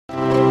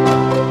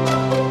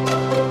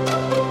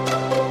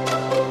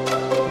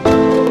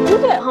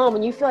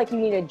when you feel like you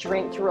need a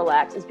drink to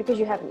relax, it's because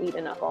you haven't eaten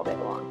enough all day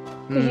long.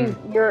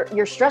 Because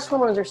your stress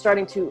hormones are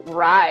starting to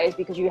rise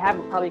because you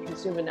haven't probably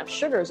consumed enough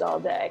sugars all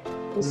day.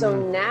 And so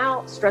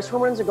now stress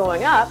hormones are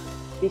going up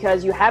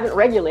because you haven't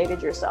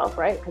regulated yourself,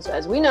 right? Because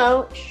as we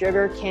know,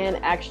 sugar can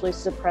actually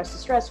suppress the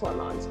stress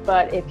hormones.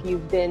 But if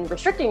you've been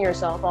restricting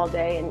yourself all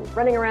day and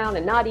running around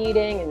and not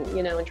eating and,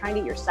 and trying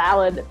to eat your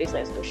salad that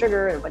basically has no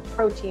sugar and a bunch of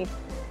protein,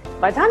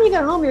 by the time you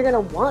get home, you're going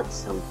to want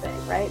something,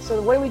 right?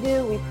 So what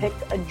do? We pick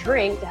a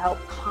drink to help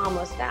calm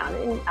us down.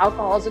 And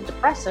alcohol is a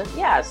depressant,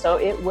 so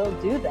it will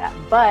do that.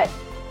 But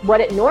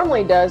what it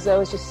normally does, though,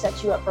 is just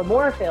set you up for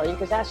more failure,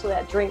 because after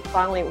that drink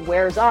finally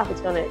wears off,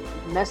 it's going to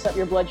mess up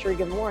your blood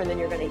sugar more, and then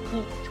you're going to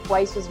eat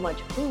twice as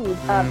much food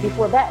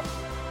before bed.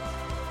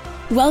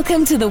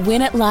 Welcome to the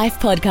Win at Life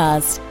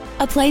podcast,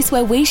 a place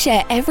where we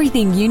share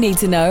everything you need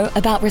to know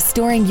about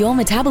restoring your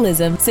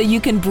metabolism so you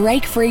can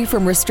break free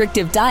from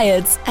restrictive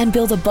diets and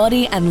build a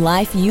body and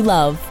life you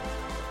love.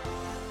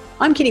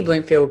 I'm Kitty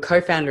Bloomfield,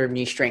 co-founder of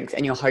New Strength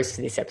and your host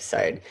for this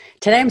episode.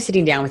 Today I'm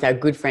sitting down with our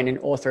good friend and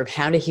author of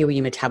How to Heal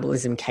Your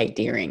Metabolism, Kate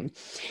Deering.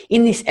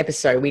 In this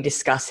episode, we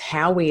discuss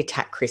how we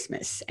attack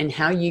Christmas and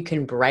how you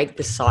can break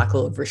the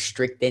cycle of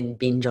restrict then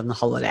binge on the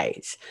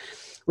holidays.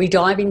 We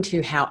dive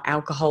into how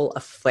alcohol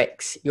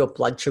affects your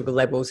blood sugar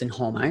levels and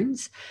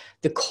hormones,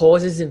 the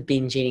causes of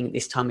binge eating at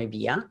this time of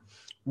year,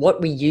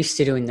 what we used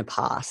to do in the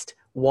past,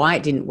 why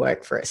it didn't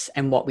work for us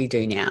and what we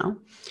do now,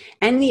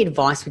 and the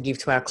advice we give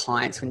to our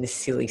clients when the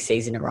silly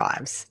season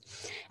arrives.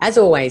 As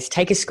always,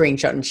 take a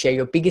screenshot and share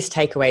your biggest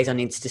takeaways on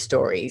Insta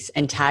stories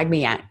and tag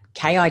me at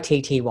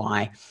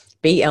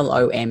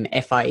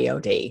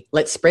KITTYBLOMFIELD.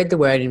 Let's spread the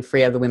word and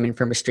free other women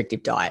from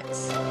restrictive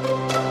diets.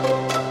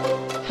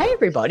 Hey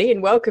everybody,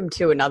 and welcome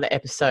to another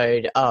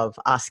episode of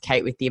Ask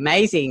Kate with the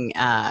amazing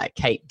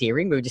Kate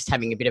Deering. We were just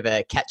having a bit of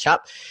a catch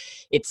up.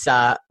 It's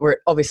we're at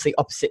obviously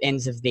opposite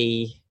ends of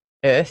the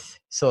earth,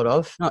 sort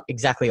of, not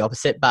exactly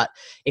opposite, but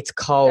it's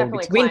cold. Definitely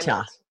it's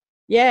winter.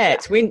 climate.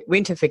 It's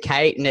winter for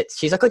Kate, and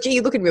she's like, oh gee,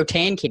 you're looking real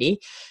tan, Kitty.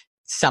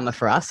 Summer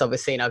for us,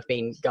 obviously, and I've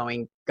been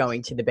going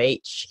to the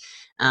beach,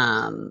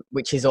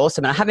 which is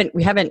awesome. And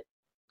we haven't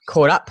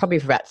caught up probably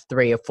for about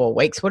 3 or 4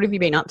 weeks. What have you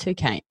been up to,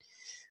 Kate?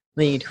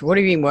 What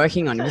have you been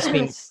working on? You've just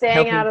been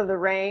staying out of the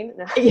rain.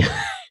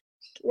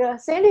 Yeah,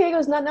 San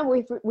Diego's not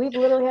number. We've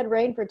literally had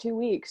rain for 2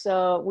 weeks,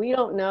 so we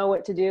don't know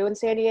what to do in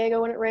San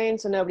Diego when it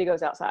rains. So nobody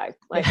goes outside.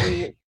 Like,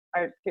 we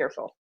are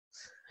fearful.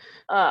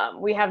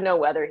 We have no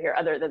weather here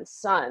other than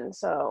sun.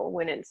 So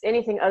when it's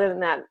anything other than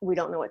that, we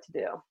don't know what to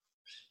do.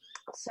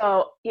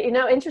 So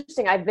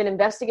interesting. I've been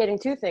investigating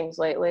 2 things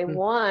lately.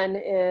 One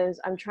is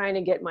I'm trying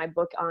to get my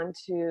book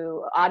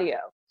onto audio.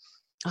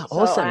 Oh,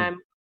 awesome. So I'm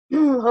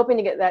hoping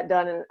to get that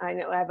done, and I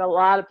know I have a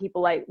lot of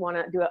people want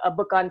to do a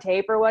book on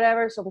tape or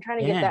whatever, so I'm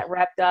trying to get that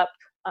wrapped up.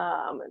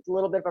 It's a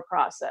little bit of a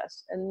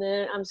process, and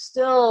then I'm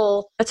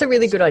still that's a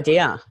really good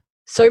idea.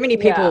 So many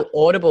people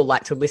Audible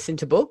like to listen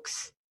to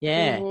books.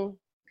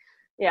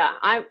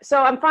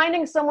 I'm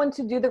finding someone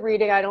to do the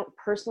reading. I don't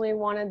personally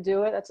want to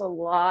do it. That's a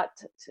lot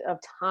of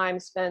time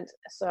spent,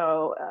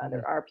 so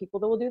there are people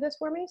that will do this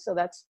for me, so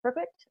that's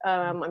perfect.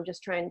 I'm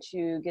just trying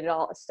to get it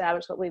all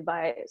established. Hopefully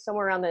by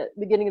somewhere around the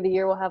beginning of the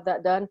year we'll have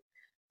that done,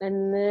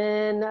 and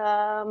then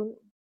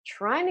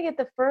trying to get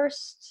the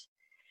first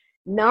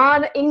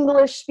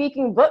non-English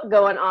speaking book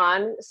going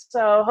on,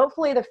 so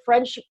hopefully the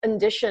French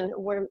edition,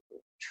 we're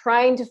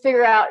trying to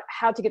figure out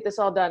how to get this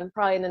all done.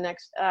 Probably in the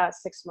next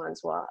 6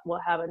 months,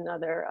 we'll have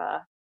another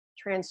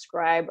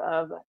transcribe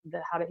of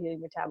the How to Heal Your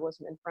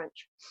Metabolism in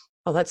French.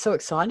 Oh, that's so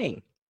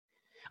exciting.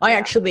 I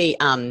actually,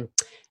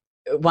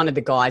 one of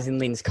the guys in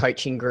Lynn's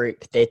coaching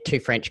group, they're 2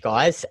 French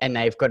guys, and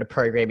they've got a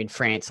program in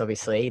France,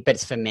 obviously, but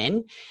it's for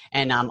men.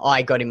 And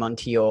I got him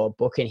onto your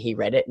book, and he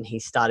read it, and he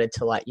started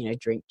to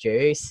drink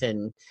juice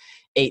and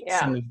eat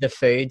some of the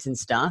foods and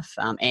stuff.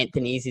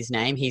 Anthony is his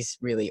name. He's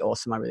really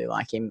awesome. I really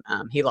like him.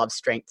 He loves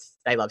strength.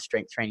 They love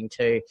strength training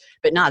too.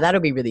 But no,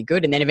 that'll be really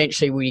good. And then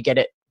eventually will you get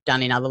it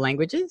done in other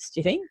languages, do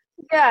you think?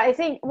 Yeah, I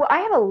think, I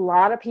have a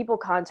lot of people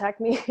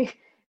contact me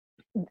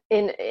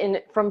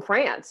from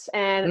France,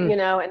 and,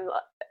 and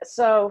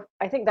so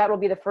I think that will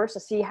be the first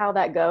to see how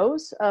that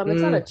goes.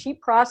 It's not a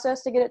cheap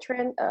process to get it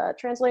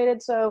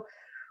translated. So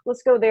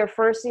let's go there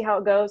first, see how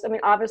it goes. I mean,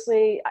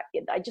 obviously,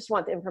 I just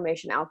want the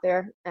information out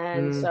there.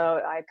 And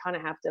so I kind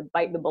of have to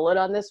bite the bullet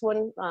on this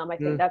one. I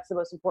think that's the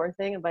most important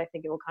thing. But I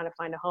think it will kind of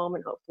find a home,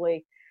 and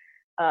hopefully,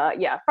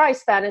 probably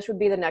Spanish would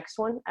be the next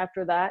one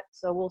after that.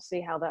 So we'll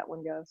see how that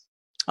one goes.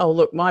 Oh,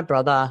 look, my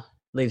brother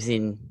lives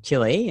in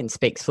Chile and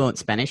speaks fluent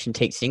Spanish and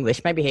teaches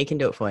English. Maybe he can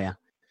do it for you.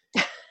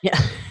 Yeah.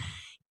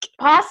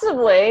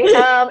 Possibly.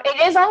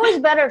 It is always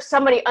better if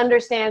somebody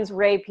understands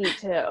Ray Pete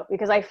too,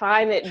 because I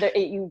find that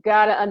you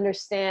got to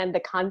understand the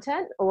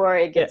content or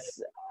it gets...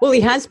 Yeah. Well,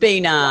 he has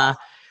been...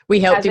 we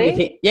helped him with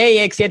it.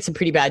 Yeah, because he had some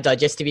pretty bad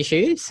digestive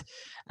issues.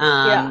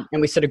 And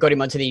we sort of got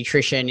him onto the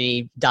nutrition, and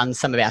he done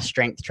some of our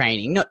strength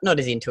training. Not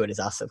as into it as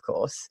us, of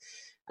course.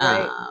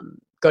 Right.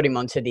 Got him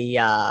onto the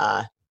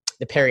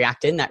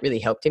Periactin. That really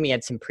helped him. He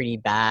had some pretty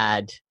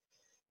bad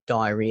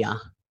diarrhea.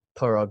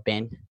 Poor old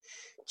Ben.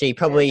 Gee,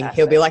 probably Fantastic.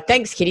 He'll be like,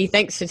 thanks, Kitty.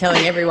 Thanks for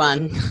telling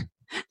everyone.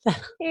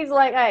 He's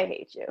like, I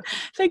hate you.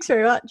 Thanks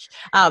very much.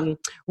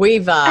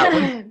 We've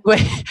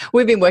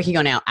been working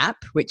on our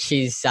app, which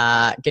is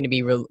going to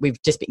be.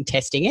 We've just been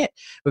testing it.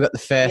 We've got the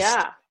first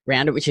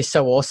round, which is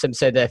so awesome.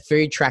 So the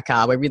food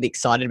tracker, we're really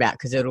excited about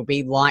because it'll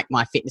be like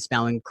my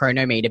FitnessPal and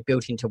Chronometer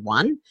built into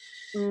one.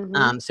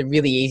 Mm-hmm. So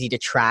really easy to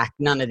track.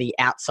 None of the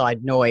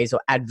outside noise or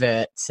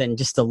adverts, and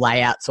just the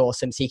layout's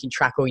awesome. So you can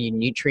track all your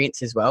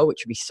nutrients as well,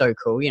 which would be so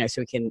cool.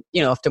 So we can.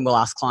 Often we'll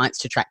ask clients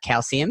to track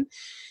calcium.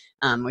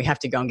 We have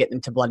to go and get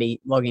them to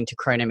bloody log into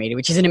Chronometer,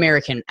 which is an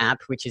American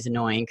app, which is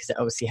annoying because it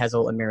obviously has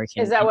all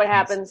American. Is that what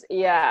happens?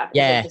 Yeah.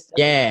 Yeah.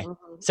 Mm-hmm.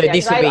 So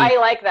this will be. I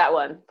like that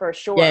one for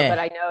sure, Yeah. but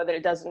I know that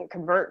it doesn't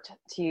convert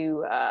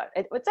to.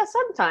 It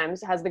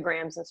sometimes has the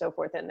grams and so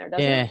forth in there,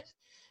 doesn't it?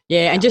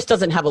 Yeah, and just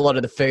doesn't have a lot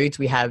of the foods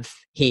we have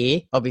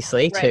here,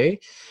 obviously, too.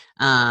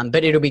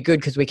 But it'll be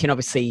good because we can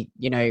obviously,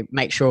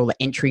 make sure all the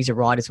entries are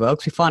right as well.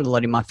 Because we find a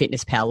lot in my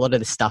FitnessPal, a lot of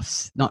the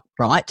stuff's not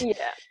right. Yeah.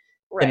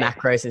 Right. The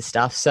macros and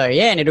stuff. So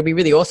and it'll be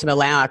really awesome.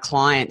 Allow our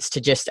clients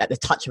to just at the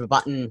touch of a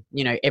button,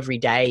 every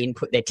day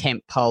input their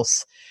temp,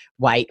 pulse,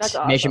 weight,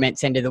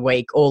 measurements end of the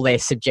week, all their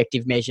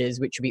subjective measures,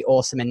 which will be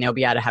awesome. And they'll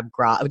be able to have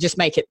it'll just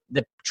make it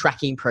the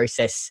tracking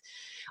process,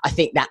 I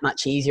think, that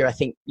much easier. I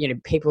think,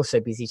 people are so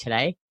busy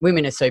today.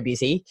 Women are so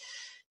busy.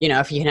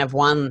 If you can have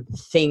one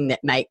thing that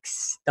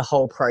makes the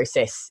whole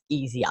process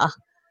easier,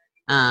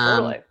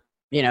 totally.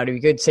 It'll be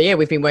good. So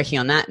we've been working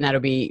on that, and that'll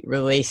be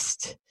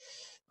released.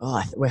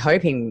 We're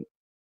hoping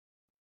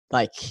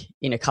like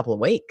in a couple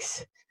of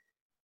weeks.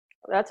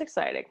 That's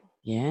exciting.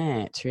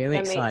 Yeah, it's really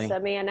exciting.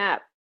 Send me an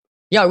app.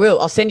 Yeah, I will.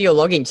 I'll send you a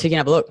login so you can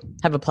have a look,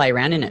 have a play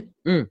around in it.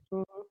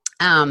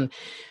 Mm-hmm.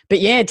 But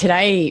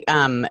today,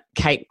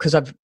 Kate, because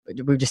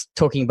we were just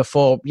talking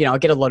before, I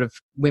get a lot of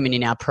women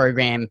in our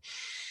program.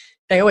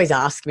 They always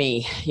ask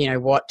me,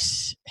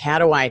 how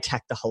do I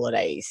attack the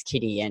holidays,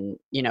 Kitty? And,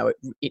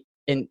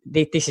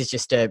 this is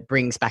just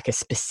brings back a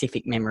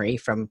specific memory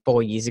from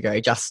 4 years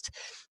ago. Just,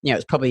 it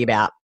was probably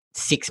about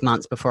 6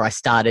 months before I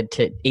started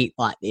to eat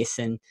like this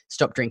and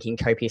stop drinking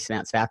copious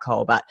amounts of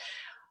alcohol. But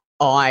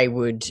I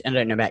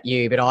don't know about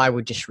you, but I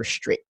would just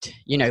restrict,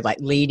 like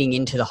leading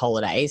into the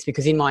holidays,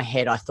 because in my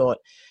head I thought,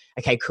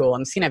 okay, cool,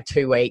 I'm just going to have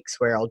 2 weeks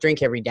where I'll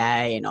drink every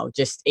day and I'll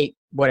just eat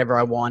whatever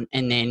I want,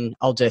 and then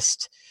I'll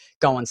just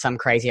go on some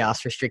crazy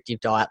ass restrictive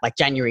diet. Like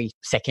January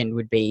 2nd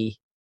would be,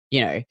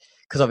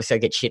 because obviously I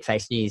get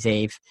shit-faced New Year's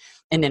Eve,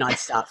 and then I'd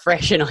start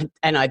fresh and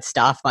I'd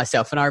starve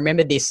myself. And I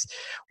remember this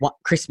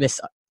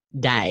Christmas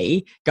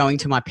day going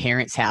to my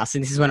parents' house,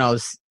 and this is when I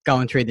was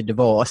going through the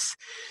divorce,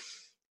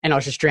 and I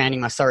was just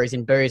drowning my sorrows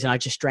in booze, and I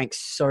just drank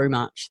so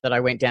much that I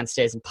went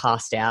downstairs and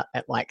passed out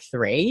at like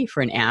 3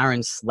 for an hour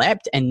and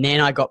slept, and then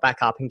I got back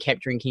up and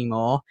kept drinking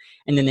more,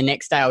 and then the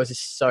next day I was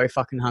just so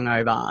fucking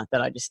hungover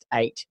that I just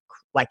ate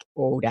like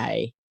all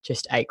day,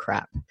 just ate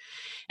crap.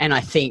 And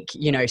I think,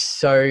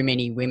 so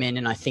many women,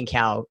 and I think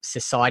our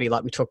society,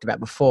 like we talked about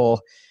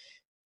before,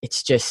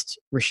 it's just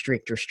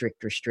restrict,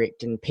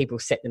 and people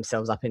set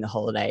themselves up in the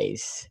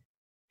holidays.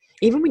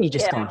 Even when you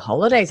just go on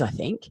holidays, I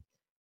think.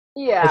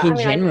 Yeah. Like in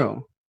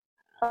general.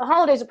 The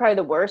holidays are probably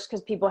the worst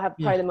because people have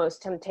probably the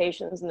most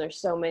temptations, and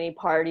there's so many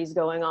parties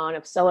going on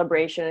of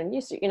celebration,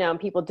 and and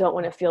people don't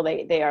want to feel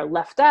they are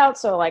left out.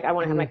 So like, I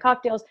want to have my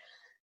cocktails.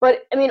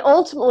 But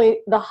ultimately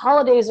the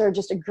holidays are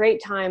just a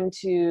great time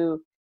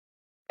to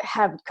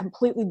have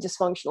completely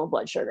dysfunctional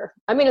blood sugar.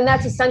 And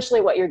that's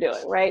essentially what you're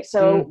doing, right?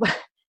 So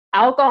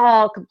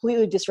alcohol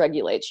completely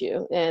dysregulates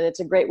you, and it's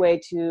a great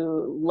way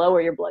to lower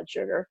your blood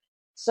sugar.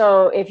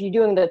 So if you're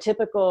doing the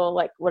typical,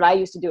 like what I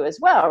used to do as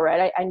well,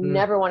 right? I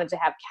never wanted to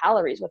have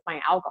calories with my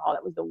alcohol.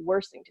 That was the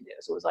worst thing to do.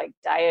 So it was like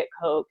Diet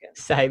Coke and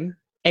same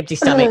empty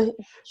stomach,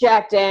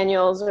 Jack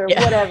Daniels or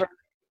whatever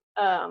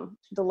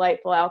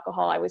delightful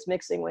alcohol I was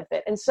mixing with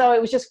it. And so it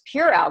was just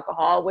pure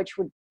alcohol, which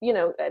would,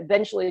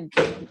 eventually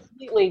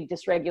completely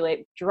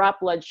dysregulate, drop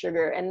blood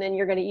sugar, and then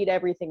you're going to eat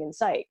everything in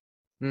sight.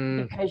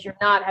 Because you're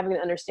not having the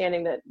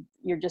understanding that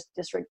you're just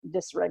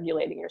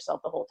dysregulating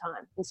yourself the whole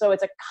time. And so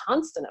it's a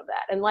constant of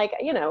that. And like,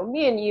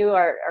 me and you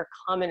are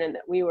common in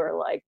that we were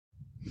like,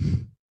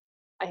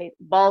 I hate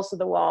balls to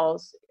the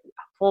walls,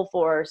 full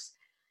force,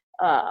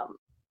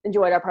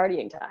 enjoyed our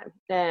partying time.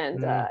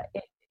 And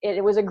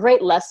it was a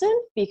great lesson,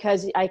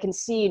 because I can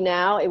see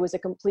now it was a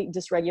complete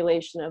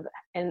dysregulation of,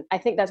 and I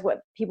think that's what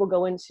people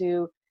go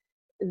into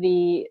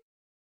the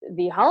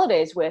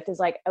holidays with, is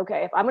like,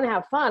 okay, if I'm going to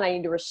have fun, I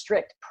need to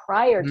restrict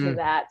prior to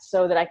that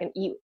so that I can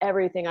eat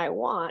everything I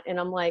want. And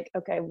I'm like,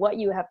 okay, what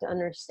you have to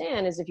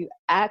understand is if you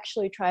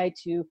actually try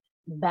to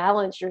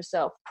balance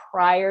yourself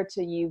prior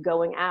to you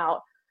going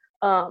out,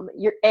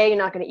 you're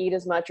not going to eat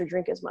as much or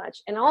drink as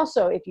much. And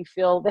also, if you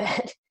feel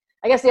that,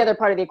 I guess the other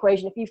part of the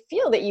equation, if you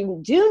feel that you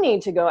do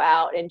need to go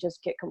out and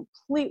just get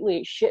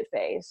completely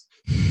shit-faced,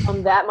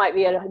 that might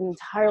be an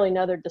entirely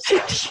another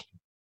discussion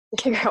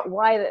to figure out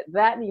why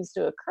that needs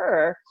to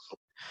occur,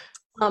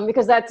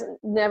 because that's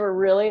never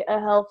really a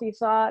healthy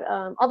thought.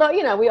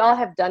 Although, we all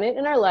have done it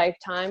in our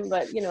lifetime,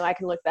 but, I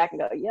can look back and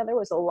go, yeah, there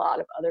was a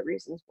lot of other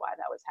reasons why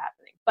that was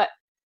happening. But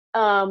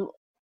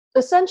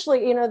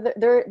Essentially,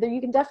 there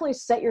you can definitely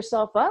set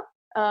yourself up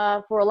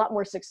for a lot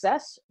more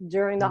success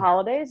during the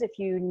holidays if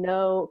you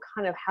know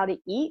kind of how to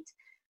eat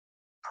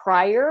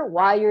prior,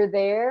 while you're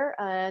there,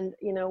 and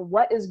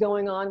what is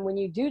going on when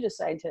you do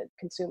decide to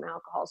consume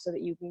alcohol, so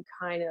that you can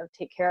kind of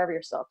take care of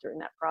yourself during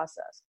that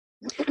process.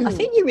 I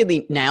think you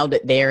really nailed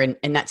it there,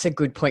 and that's a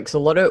good point, because a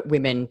lot of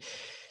women,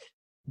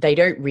 they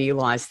don't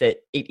realize that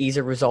it is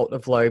a result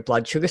of low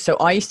blood sugar. So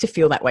I used to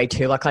feel that way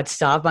too. Like I'd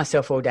starve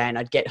myself all day and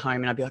I'd get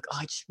home and I'd be like, oh,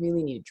 I just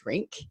really need a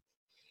drink.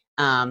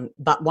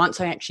 But once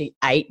I actually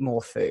ate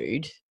more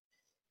food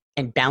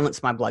and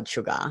balanced my blood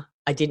sugar,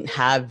 I didn't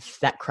have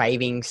that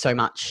craving so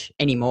much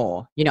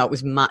anymore. It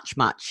was much,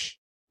 much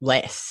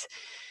less.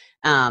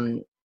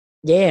 And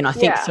I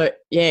think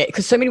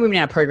because so many women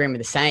in our program are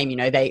the same.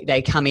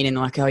 They come in and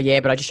they're like, oh yeah,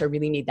 but I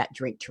really need that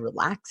drink to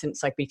relax. And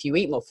it's like, if you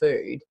eat more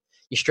food,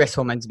 your stress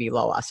hormones will be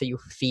lower, so you'll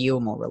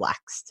feel more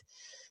relaxed.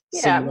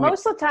 Yeah,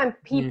 most of the time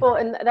people,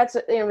 and that's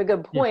a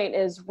good point,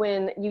 is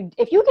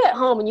if you get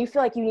home and you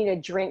feel like you need a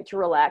drink to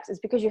relax, it's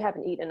because you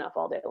haven't eaten enough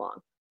all day long.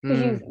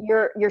 Because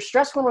your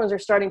stress hormones are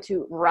starting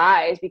to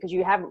rise because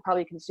you haven't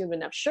probably consumed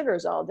enough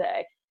sugars all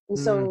day. And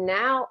so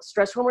now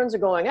stress hormones are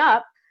going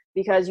up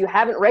because you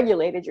haven't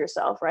regulated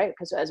yourself, right?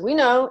 Because as we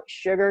know,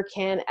 sugar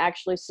can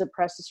actually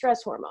suppress the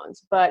stress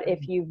hormones. But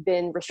if you've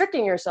been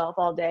restricting yourself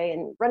all day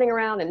and running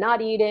around and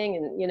not eating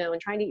and,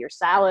 and trying to eat your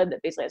salad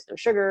that basically has no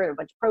sugar and a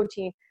bunch of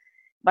protein,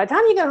 by the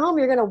time you get home,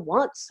 you're going to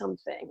want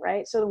something,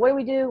 right? So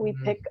what do? We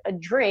pick a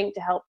drink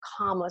to help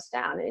calm us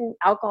down. And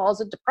alcohol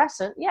is a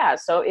depressant. Yeah,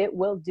 so it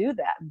will do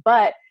that.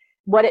 But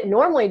what it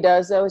normally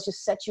does, though, is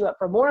just set you up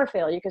for more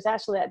failure, because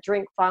actually that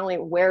drink finally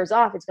wears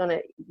off. It's going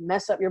to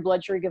mess up your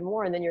blood sugar even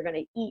more, and then you're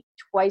going to eat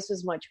twice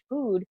as much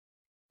food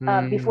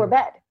before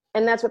bed.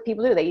 And that's what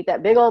people do. They eat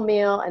that big old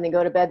meal and then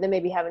go to bed, then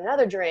maybe have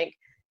another drink,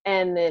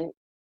 and then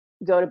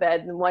go to bed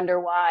and wonder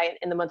why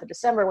in the month of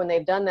December, when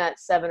they've done that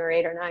 7 or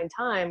 8 or 9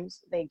 times,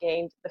 they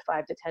gained the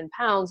 5 to 10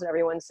 pounds. And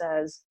everyone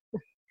says,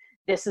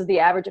 this is the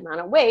average amount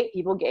of weight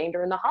people gain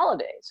during the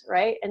holidays,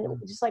 right? And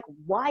just like,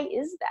 why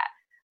is that,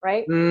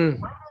 right?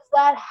 Why does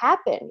that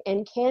happen?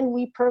 And can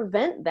we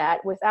prevent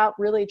that without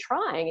really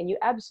trying? And you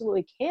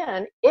absolutely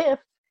can if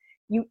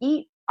you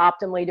eat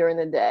optimally during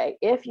the day.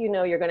 If you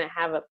know you're going to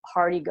have a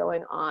party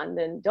going on,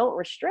 then don't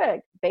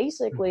restrict.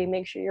 Basically,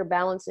 make sure you're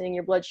balancing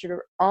your blood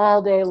sugar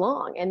all day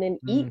long, and then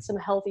eat some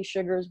healthy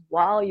sugars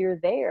while you're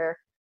there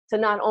to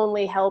not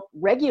only help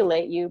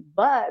regulate you,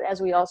 but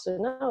as we also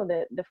know,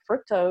 that the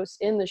fructose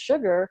in the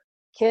sugar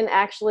can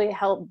actually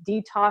help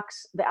detox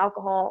the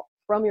alcohol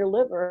from your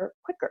liver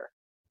quicker,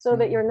 so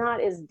that you're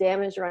not as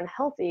damaged or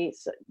unhealthy,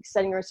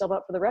 setting yourself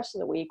up for the rest of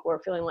the week or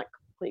feeling like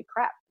complete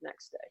crap the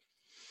next day.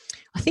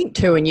 I think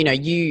too, and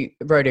you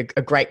wrote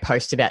a great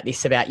post about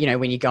this, about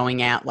when you're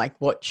going out, like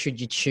what should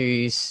you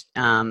choose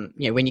when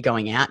you're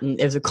going out. And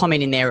there's a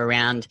comment in there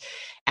around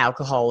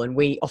alcohol, and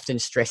we often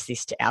stress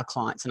this to our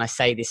clients, and I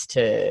say this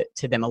to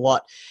them a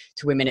lot,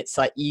 to women. It's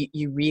like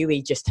you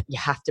really you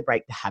have to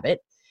break the habit,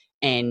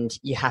 and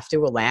you have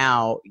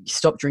to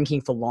stop drinking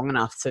for long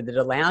enough so that it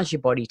allows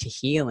your body to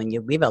heal, and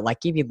your liver,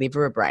 like give your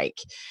liver a break.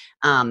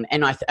 And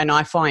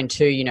I find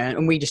too,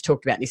 and we just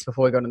talked about this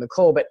before we got on the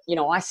call, but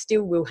I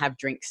still will have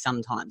drinks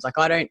sometimes. Like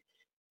I don't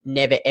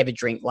never ever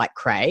drink like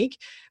Craig,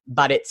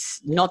 but it's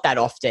not that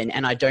often,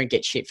 and I don't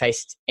get shit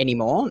faced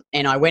anymore.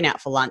 And I went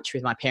out for lunch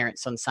with my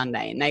parents on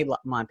Sunday, and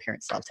my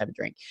parents love to have a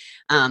drink.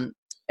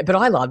 But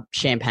I love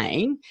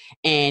champagne.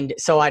 And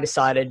so I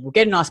decided we'll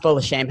get a nice bottle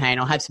of champagne.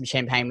 I'll have some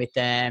champagne with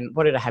them.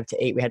 What did I have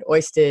to eat? We had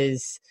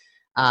oysters,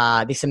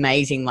 this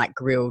amazing like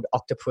grilled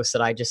octopus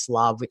that I just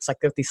love. It's like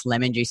got this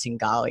lemon juice and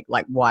garlic,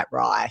 like white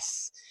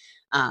rice.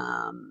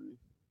 Can't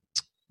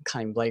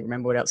even bloody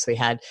remember what else we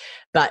had.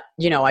 But,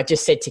 I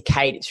just said to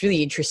Kate, it's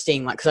really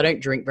interesting, like, because I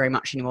don't drink very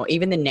much anymore.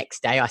 Even the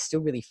next day, I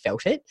still really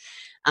felt it.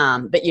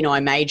 But, I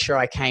made sure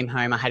I came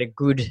home, I had a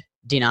good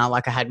dinner,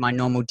 like I had my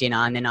normal dinner,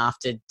 and then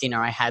after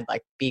dinner I had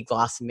like big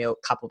glass of milk,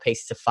 couple of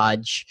pieces of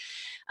fudge.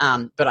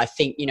 But I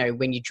think,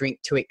 when you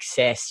drink to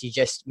excess, you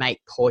just make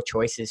poor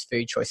choices,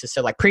 food choices.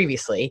 So like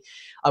previously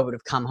I would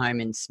have come home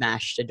and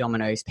smashed a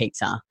Domino's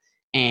pizza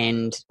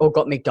or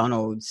got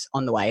McDonald's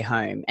on the way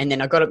home. And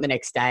then I got up the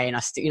next day and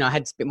I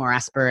had a bit more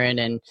aspirin,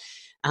 and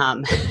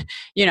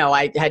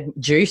I had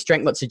juice,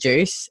 drank lots of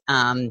juice.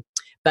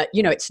 But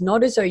it's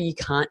not as though you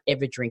can't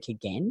ever drink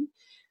again.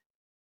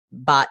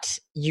 But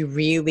you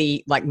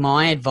really, like,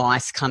 my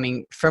advice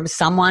coming from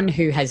someone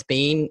who has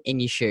been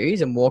in your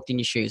shoes and walked in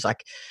your shoes,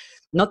 like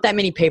not that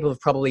many people have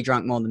probably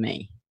drunk more than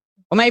me,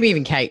 or maybe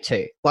even Kate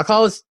too. Like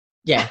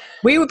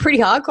we were pretty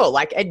hardcore,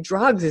 like at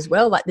drugs as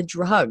well, like the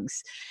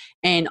drugs.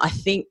 And I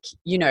think,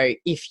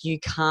 if you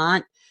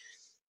can't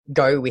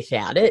go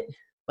without it,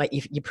 like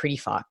you're pretty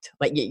fucked.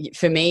 Like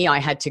for me, I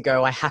had to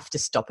go, I have to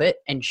stop it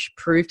and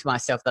prove to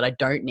myself that I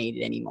don't need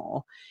it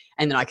anymore,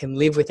 and that I can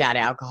live without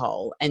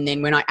alcohol. And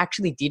then when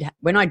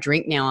I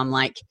drink now, I'm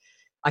like,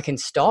 I can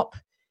stop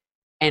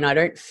and I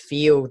don't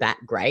feel that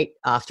great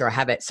after I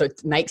have it. So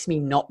it makes me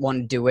not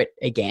want to do it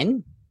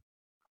again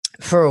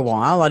For a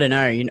while, I don't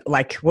know.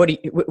 Like, what do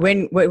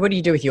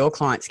you do with your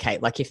clients,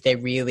 Kate? Like, if they're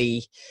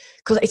really,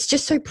 because it's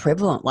just so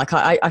prevalent. Like,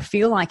 I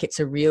feel like it's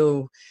a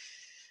real,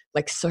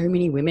 like, so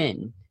many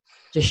women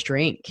just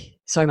drink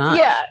so much.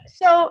 Yeah.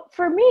 So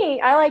for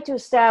me, I like to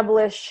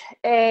establish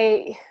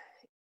when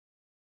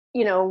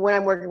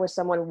I'm working with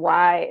someone,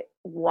 why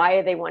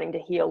are they wanting to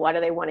heal? Why do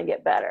they want to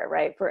get better?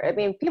 Right.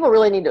 People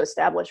really need to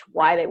establish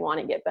why they want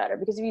to get better,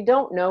 because if you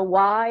don't know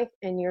why,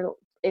 and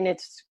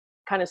it's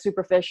kind of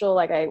superficial,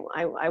 like I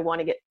want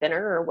to get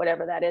thinner or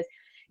whatever that is,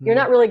 you're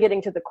not really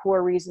getting to the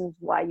core reasons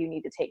why you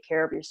need to take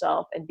care of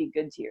yourself and be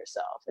good to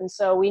yourself. And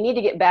so we need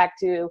to get back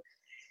to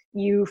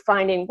you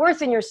finding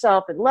worth in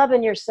yourself and love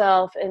in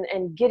yourself,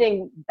 and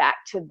getting back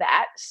to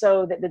that,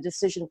 so that the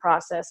decision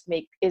process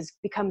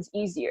becomes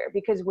easier.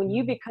 Because when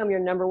you become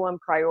your number one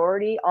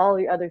priority, all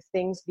the other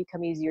things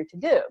become easier to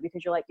do,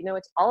 because you're like,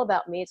 it's all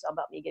about me. It's all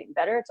about me getting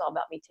better. It's all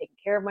about me taking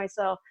care of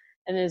myself.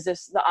 And is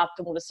this the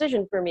optimal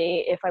decision for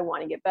me if I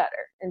want to get better?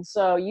 And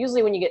so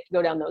usually when you get to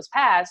go down those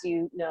paths,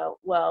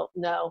 well,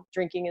 no,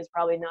 drinking is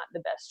probably not the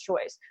best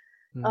choice.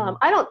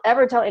 I don't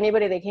ever tell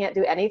anybody they can't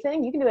do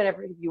anything. You can do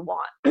whatever you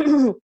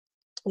want.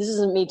 This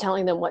isn't me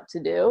telling them what to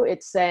do.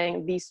 It's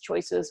saying these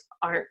choices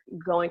aren't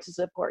going to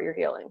support your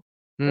healing.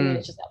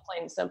 It's just that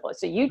plain and simple.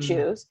 So you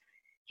choose.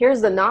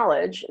 Here's the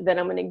knowledge that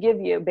I'm going to give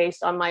you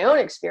based on my own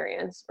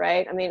experience,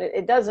 right?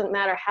 It doesn't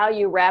matter how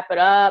you wrap it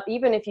up.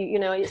 Even if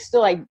it's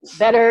still like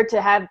better to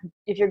have,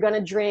 if you're going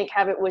to drink,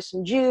 have it with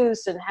some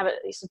juice and have it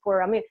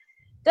support. It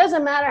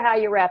doesn't matter how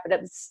you wrap it up.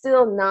 It's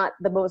still not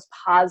the most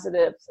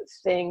positive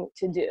thing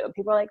to do.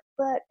 People are like,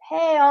 but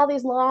hey, all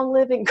these long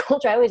living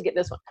culture, I always get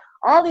this one.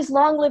 All these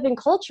long living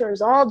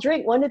cultures all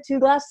drink 1 to 2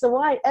 glasses of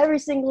wine every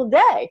single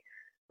day.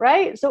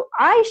 Right? So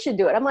I should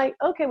do it. I'm like,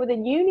 okay, well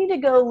then you need to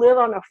go live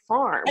on a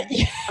farm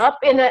up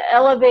in an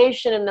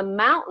elevation in the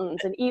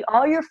mountains and eat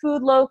all your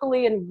food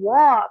locally and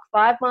walk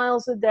 5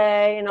 miles a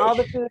day and all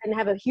the food and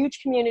have a huge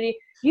community.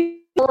 You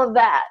do all of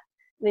that.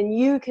 Then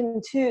you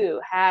can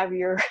too have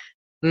your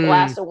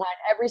glass of wine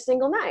every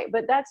single night.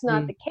 But that's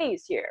not the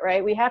case here,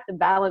 right? We have to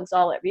balance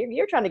all of it.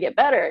 You're trying to get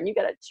better and you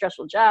got a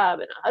stressful job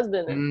and a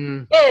husband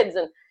and kids,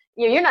 and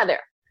you're not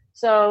there.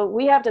 So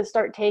we have to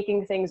start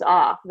taking things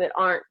off that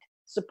aren't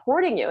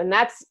supporting you. And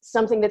that's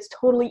something that's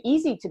totally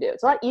easy to do.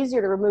 It's a lot easier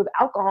to remove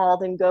alcohol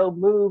than go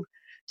move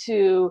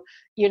to,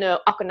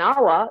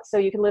 Okinawa, so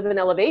you can live in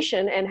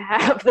elevation and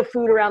have the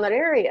food around that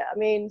area.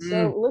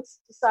 So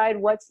let's decide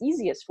what's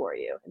easiest for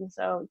you. And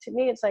so to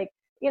me, it's like,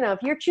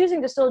 if you're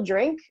choosing to still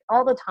drink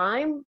all the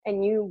time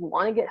and you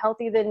want to get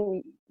healthy,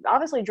 then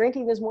obviously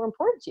drinking is more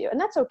important to you. And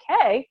that's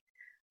okay.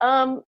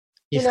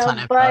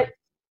 But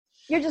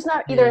you're just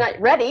not either not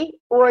ready,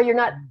 or you're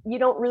not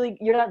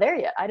there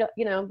yet.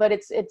 But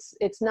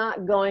it's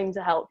not going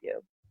to help you.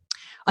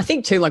 I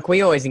think too, like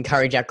we always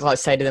encourage our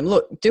clients, say to them,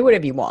 look, do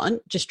whatever you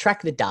want, just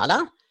track the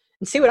data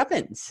and see what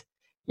happens.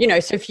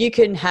 So if you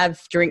can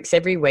have drinks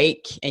every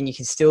week and you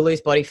can still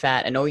lose body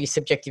fat and all your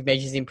subjective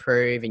measures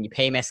improve and your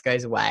PMS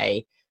goes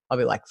away, I'll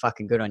be like,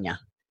 fucking good on you.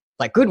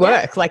 Like, good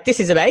work. Yeah. Like, this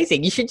is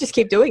amazing. You should just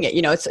keep doing it.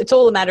 It's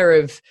all a matter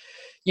of,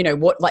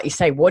 what, like you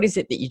say, what is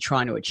it that you're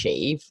trying to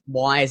achieve?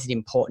 Why is it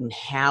important?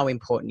 How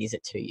important is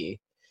it to you?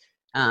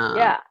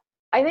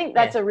 I think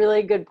that's a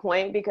really good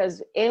point,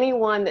 because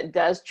anyone that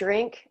does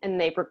drink and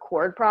they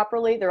record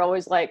properly, they're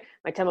always like,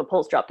 my tempo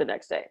pulse dropped the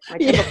next day. My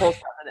tempo pulse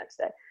dropped the next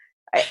day.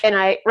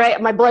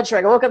 My blood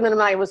sugar, I woke up in the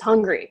night, I was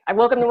hungry. I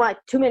woke up in the night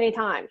too many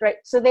times, right?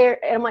 So and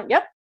I'm like,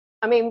 yep.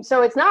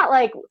 So it's not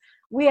like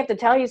we have to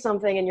tell you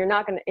something and you're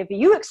not going to, if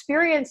you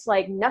experience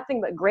like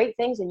nothing but great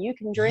things and you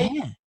can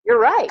drink, you're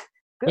right.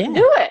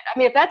 Do it.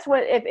 If that's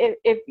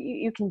if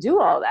you can do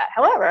all that.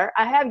 However,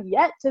 I have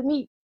yet to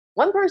meet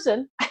one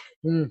person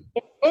in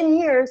 10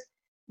 years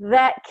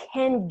that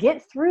can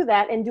get through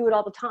that and do it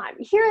all the time.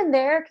 Here and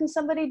there, can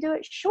somebody do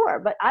it?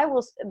 Sure. But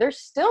they're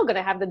still going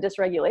to have the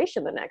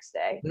dysregulation the next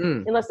day,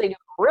 unless they do it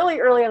really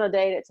early on the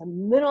day. It's a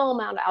minimal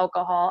amount of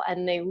alcohol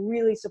and they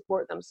really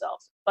support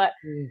themselves. But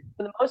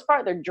for the most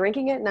part, they're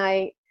drinking at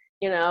night,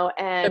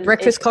 and the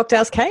breakfast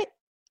cocktails, Kate?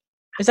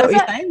 Is that what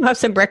you're saying? Have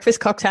some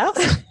breakfast cocktails?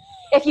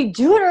 If you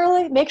do it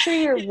early, make sure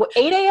you're 8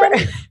 a.m.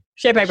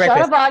 Champagne breakfast.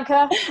 Shot of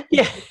vodka.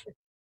 Yeah.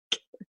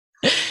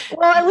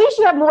 Well, at least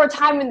you have more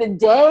time in the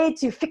day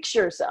to fix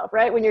yourself,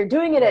 right? When you're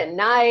doing it at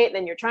night,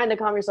 then you're trying to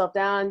calm yourself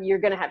down. You're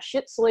going to have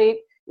shit sleep.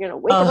 You're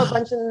going to wake up a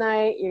bunch in the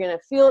night. You're going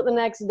to feel it the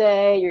next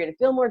day. You're going to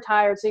feel more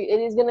tired. So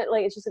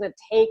it's just going to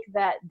take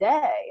that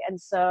day.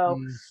 And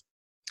so...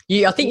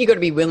 I think you got to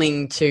be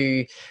willing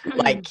to,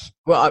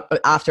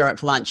 after I went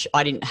for lunch,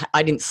 I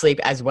didn't sleep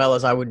as well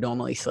as I would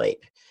normally sleep.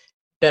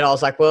 But I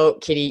was like, well,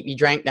 Kitty, you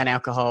drank that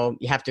alcohol.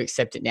 You have to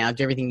accept it now.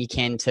 Do everything you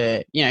can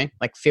to,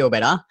 feel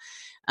better.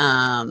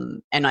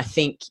 And I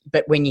think,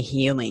 but when you're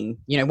healing,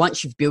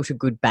 once you've built a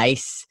good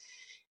base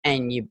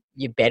and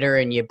you're better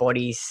and your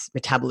body's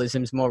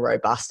metabolism's more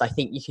robust, I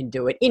think you can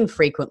do it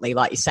infrequently,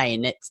 like you say,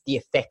 and the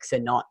effects are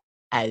not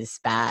as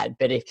bad.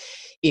 But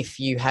if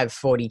you have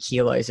 40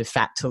 kilos of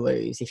fat to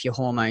lose, if your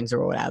hormones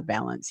are all out of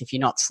balance, if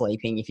you're not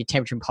sleeping, if your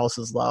temperature and pulse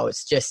is low,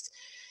 it's just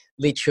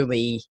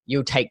literally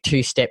you'll take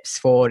 2 steps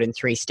forward and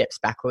 3 steps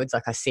backwards.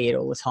 Like I see it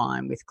all the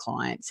time with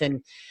clients.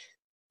 And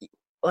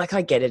like,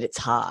 I get it. It's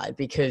hard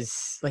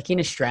because like in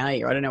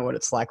Australia, I don't know what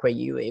it's like where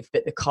you live,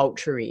 but the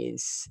culture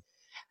is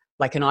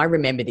like, and I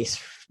remember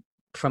this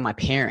from my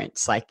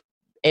parents, like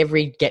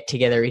every get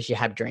together is you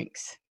have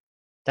drinks.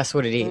 That's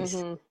what it is.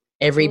 Mm-hmm.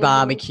 Every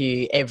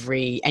barbecue,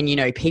 and you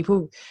know,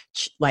 people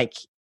like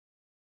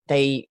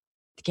they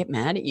get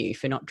mad at you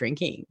for not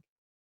drinking.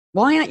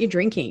 Why aren't you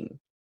drinking?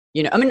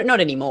 You know, I mean,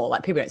 not anymore.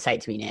 Like people don't say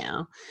it to me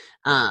now.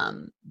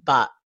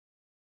 But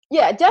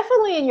yeah,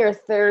 definitely in your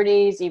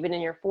 30s, even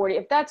in your 40s,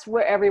 if that's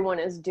what everyone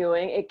is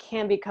doing, it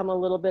can become a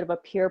little bit of a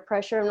peer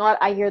pressure. And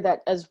I hear that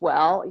as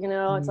well. You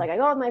know, it's like I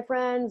go with my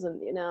friends and,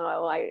 you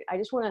know, I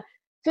just want to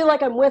feel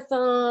like I'm with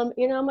them.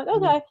 You know, I'm like,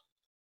 okay.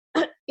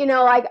 You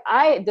know,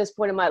 I, at this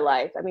point in my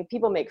life, I mean,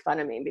 people make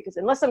fun of me because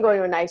unless I'm going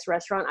to a nice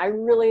restaurant, I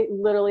really,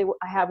 literally,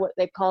 I have what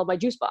they call my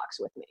juice box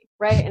with me,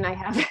 right? And I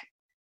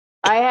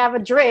have a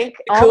drink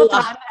all the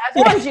time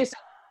that has orange juice.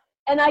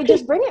 And I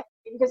just bring it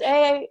because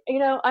you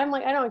know, I'm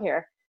like, I don't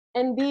care.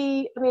 And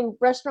B, I mean,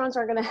 restaurants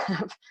aren't going to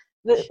have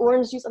the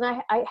orange juice. And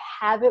I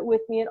have it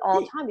with me at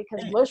all time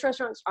because most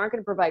restaurants aren't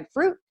going to provide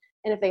fruit.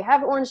 And if they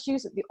have orange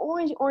juice, the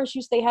only orange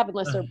juice they have,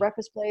 unless they're a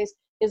breakfast place,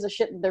 is the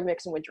shit that they're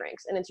mixing with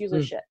drinks. And it's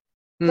usually shit.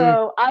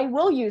 So I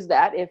will use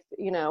that if,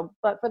 you know,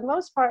 but for the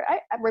most part, I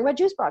bring my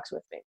juice box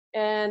with me.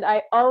 And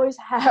I always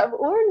have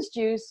orange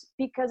juice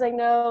because I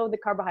know the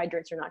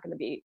carbohydrates are not going to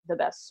be the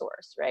best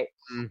source, right?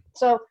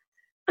 So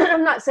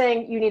I'm not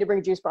saying you need to bring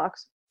a juice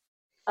box.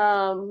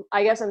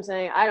 I guess I'm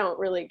saying I don't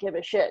really give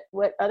a shit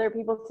what other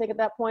people think at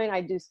that point.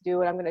 I just do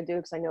what I'm going to do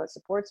because I know it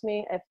supports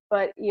me.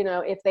 But, you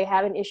know, if they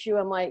have an issue,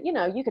 I'm like, you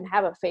know, you can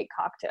have a fake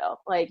cocktail.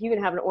 Like you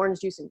can have an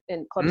orange juice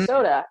in club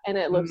soda and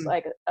it looks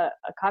like a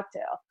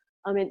cocktail.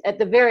 I mean, at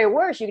the very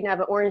worst, you can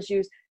have an orange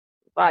juice,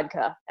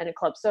 vodka, and a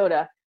club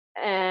soda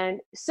and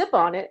sip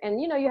on it.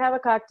 And, you know, you have a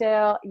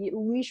cocktail. At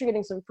least you're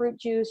getting some fruit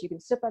juice. You can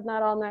sip on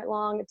that all night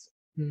long. It's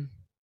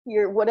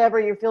whatever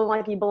you're feeling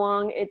like you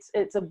belong.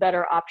 It's a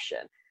better option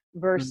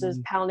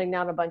versus pounding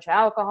down a bunch of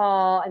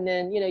alcohol. And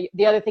then, you know,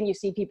 the other thing you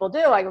see people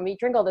do, I go,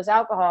 drink all this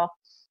alcohol,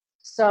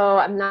 so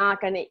I'm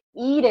not going to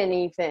eat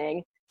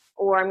anything.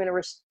 Or I'm going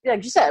to,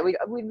 like you said,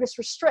 we just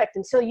restrict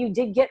until you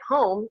did get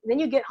home. Then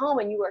you get home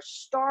and you are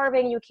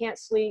starving, you can't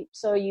sleep,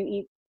 so you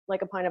eat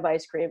like a pint of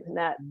ice cream, and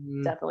that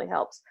definitely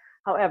helps.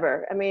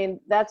 However, I mean,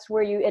 that's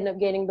where you end up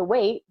gaining the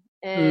weight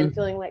and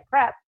feeling like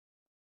crap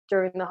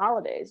during the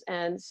holidays.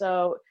 And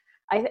so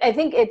I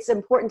think it's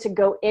important to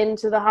go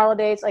into the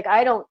holidays. Like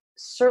I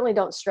certainly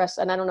don't stress,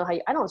 and I don't know how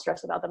I don't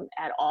stress about them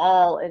at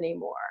all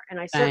anymore. And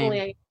I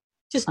certainly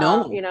just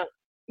normal, you know,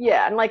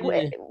 yeah, and like.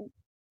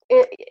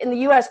 In the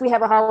U.S., we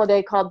have a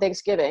holiday called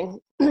Thanksgiving,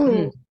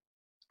 and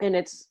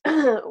it's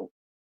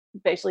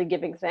basically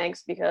giving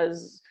thanks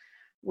because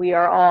we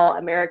are all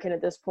American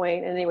at this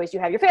point. And anyways, you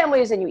have your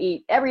families and you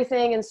eat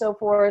everything and so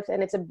forth,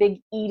 and it's a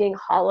big eating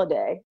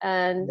holiday.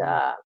 And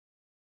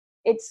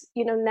it's,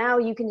 you know, now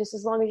you can just,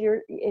 as long as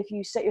if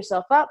you set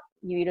yourself up,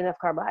 you eat enough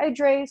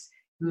carbohydrates,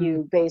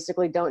 you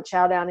basically don't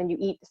chow down and you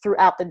eat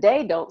throughout the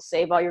day. Don't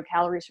save all your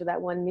calories for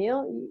that one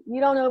meal. You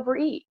don't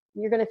overeat.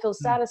 You're going to feel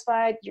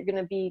satisfied. You're going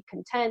to be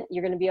content.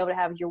 You're going to be able to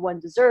have your one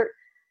dessert,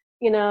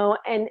 you know,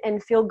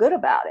 and feel good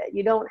about it.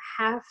 You don't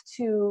have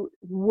to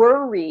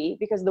worry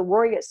because the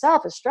worry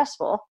itself is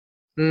stressful,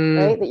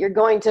 right? That you're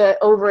going to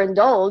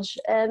overindulge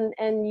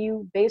and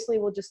you basically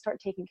will just start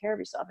taking care of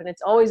yourself. And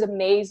it's always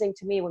amazing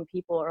to me when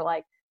people are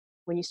like,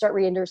 when you start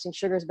reintroducing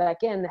sugars back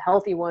in, the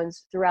healthy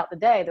ones throughout the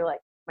day, they're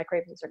like, my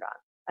cravings are gone.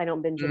 I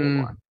don't binge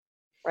anymore,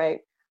 right?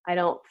 I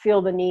don't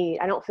feel the need.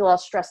 I don't feel all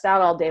stressed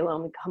out all day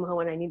long and come home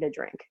and I need a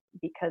drink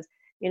because,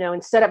 you know,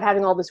 instead of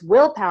having all this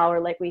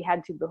willpower like we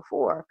had to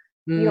before,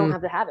 you don't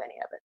have to have any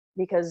of it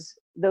because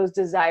those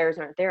desires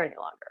aren't there any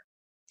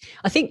longer.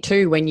 I think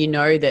too, when you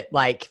know that,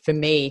 like for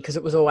me, because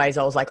it was always,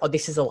 I was like, oh,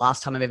 this is the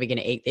last time I'm ever going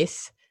to eat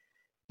this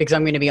because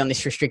I'm going to be on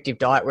this restrictive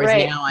diet.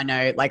 Whereas now I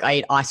know, like I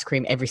eat ice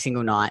cream every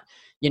single night.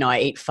 You know, I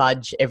eat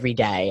fudge every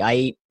day. I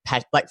eat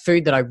like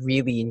food that I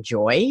really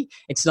enjoy.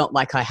 It's not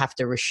like I have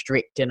to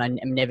restrict and I'm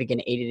never going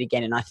to eat it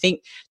again. And I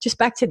think just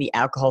back to the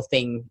alcohol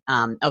thing,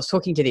 I was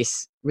talking to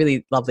this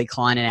really lovely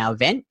client at our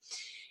event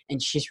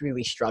and she's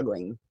really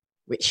struggling.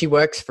 She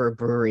works for a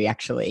brewery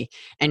actually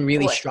and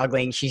really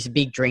struggling. She's a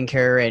big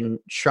drinker and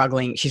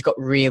struggling. She's got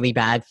really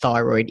bad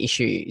thyroid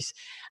issues.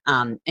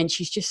 And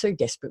she's just so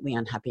desperately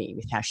unhappy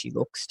with how she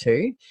looks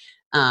too.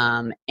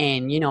 And,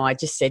 you know, I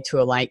just said to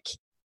her, like,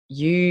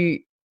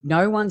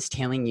 no one's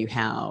telling you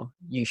how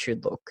you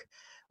should look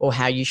or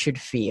how you should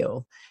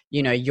feel.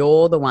 You know,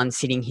 you're the one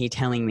sitting here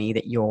telling me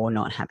that you're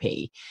not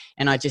happy.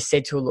 And I just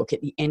said to her, look,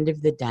 at the end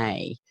of the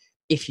day,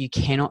 if you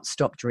cannot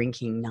stop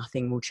drinking,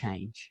 nothing will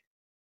change.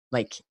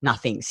 Like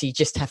nothing. So you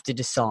just have to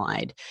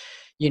decide,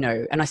 you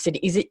know. And I said,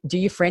 do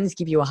your friends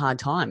give you a hard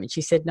time? And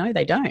she said, no,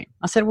 they don't.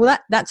 I said, well,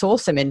 that's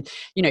awesome. And,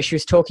 you know, she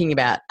was talking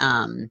about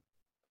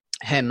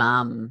her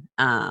mum.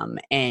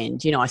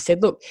 And, you know, I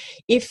said, look,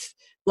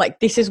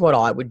 like, this is what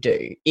I would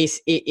do is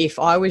if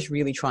I was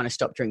really trying to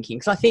stop drinking,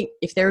 because I think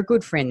if they're a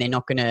good friend, they're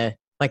not going to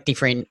like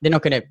different. They're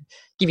not going to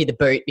give you the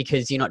boot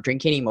because you're not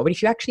drinking anymore. But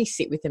if you actually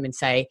sit with them and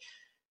say,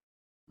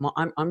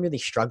 I'm really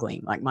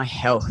struggling. Like my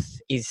health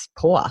is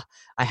poor.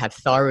 I have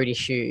thyroid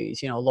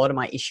issues. You know, a lot of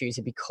my issues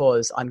are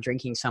because I'm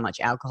drinking so much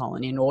alcohol.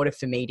 And in order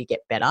for me to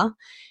get better,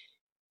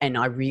 and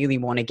I really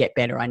want to get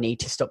better, I need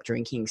to stop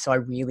drinking. So I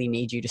really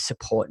need you to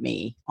support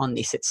me on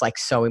this. It's like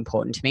so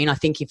important to me. And I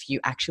think if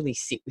you actually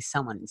sit with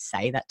someone and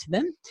say that to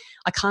them,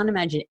 I can't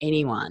imagine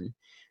anyone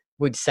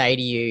would say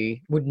to you,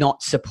 would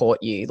not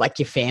support you, like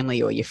your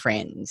family or your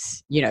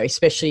friends, you know,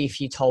 especially if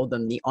you told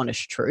them the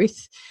honest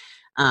truth.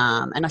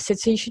 And I said,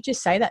 so you should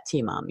just say that to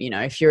your mum. You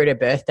know, if you're at her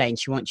birthday and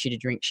she wants you to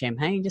drink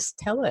champagne, just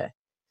tell her,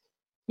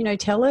 you know,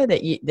 tell her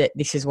that that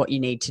this is what you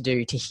need to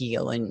do to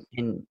heal and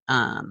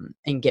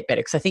get better.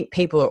 Because I think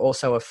people are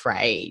also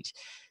afraid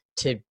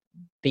to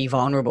be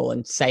vulnerable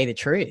and say the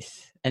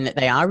truth, and that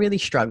they are really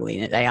struggling,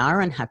 that they are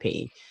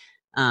unhappy.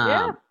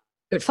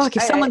 But fuck,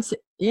 if someone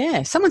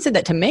said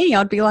that to me,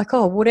 I'd be like,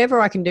 oh, whatever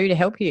I can do to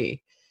help you,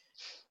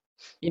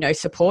 you know,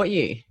 support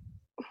you.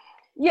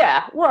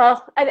 Yeah,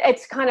 well,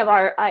 it's kind of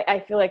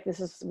I feel like this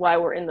is why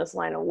we're in this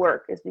line of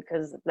work, is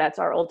because that's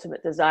our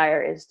ultimate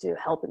desire, is to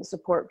help and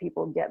support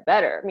people get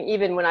better. I mean,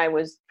 even when I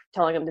was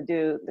telling them to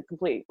do the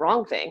complete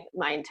wrong thing,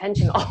 my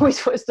intention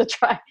always was to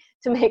try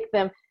to make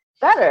them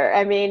better.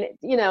 I mean,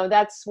 you know,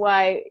 that's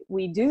why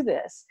we do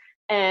this.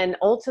 And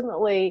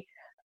ultimately,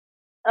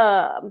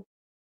 but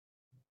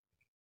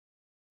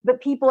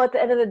people at the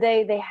end of the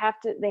day, they have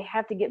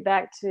to get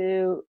back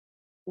to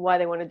why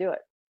they want to do it.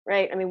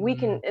 Right. I mean, we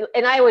can,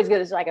 and I always go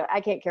this, like,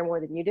 I can't care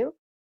more than you do.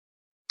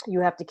 You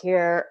have to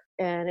care.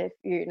 And if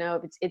you know,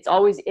 if it's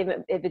always,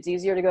 if it's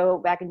easier to go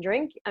back and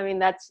drink, I mean,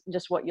 that's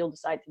just what you'll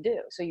decide to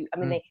do. So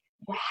they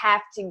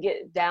have to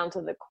get down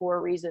to the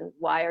core reason.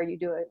 Why are you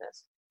doing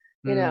this?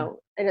 You know,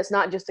 and it's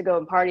not just to go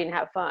and party and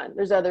have fun.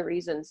 There's other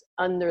reasons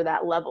under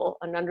that level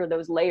and under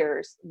those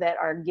layers that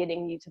are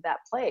getting you to that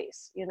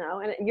place, you know.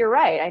 And you're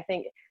right. I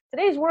think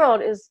today's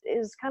world is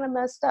kind of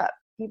messed up.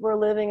 People are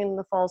living in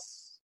the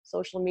false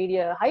social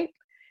media hype,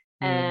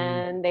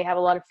 and they have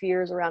a lot of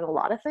fears around a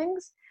lot of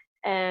things,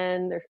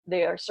 and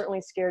they are certainly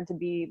scared to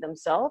be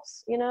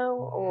themselves, you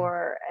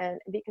know, and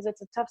because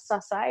it's a tough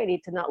society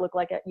to not look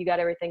like you got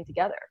everything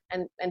together,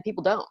 and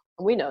people don't,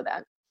 and we know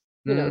that,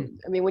 you know.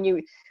 I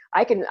mean,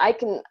 I can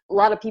a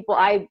lot of people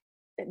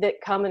that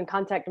come and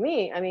contact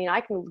me, I mean, I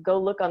can go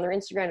look on their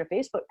Instagram or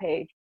Facebook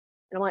page,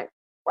 and I'm like,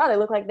 wow, they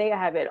look like they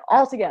have it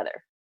all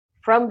together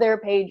from their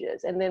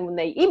pages. And then when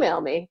they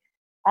email me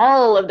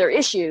all of their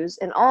issues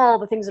and all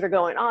the things that are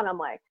going on, I'm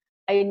like,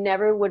 I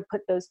never would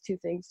put those two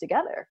things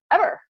together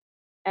ever.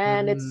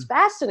 And it's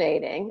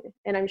fascinating,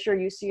 and I'm sure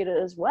you see it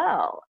as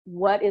well,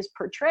 what is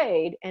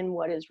portrayed and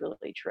what is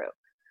really true.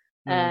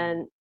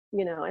 And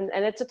you know, and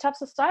it's a tough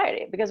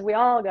society because we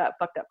all got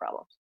fucked up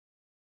problems.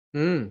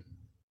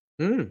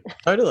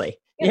 Totally.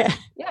 Yeah.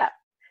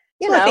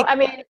 You know, I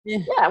mean,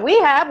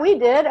 we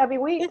did. I mean,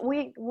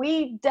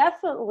 we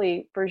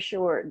definitely for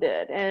sure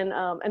did.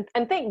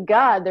 And thank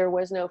God there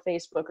was no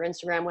Facebook or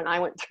Instagram when I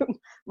went through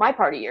my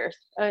party years.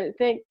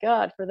 Thank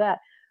God for that.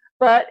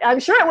 But I'm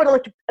sure it would have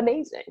looked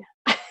amazing.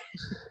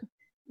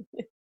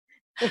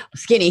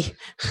 Skinny.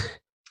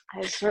 I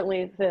was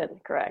certainly thin,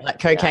 correct. Like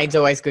cocaine's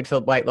always good for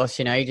weight loss,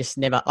 you know. You just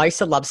never. I used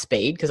to love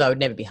speed because I would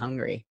never be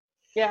hungry.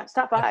 Yeah, it's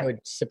top 5. I would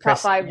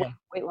suppress, top 5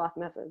 weight loss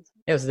methods.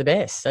 It was the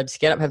best. I'd just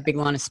get up, have a big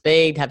line of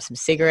speed, have some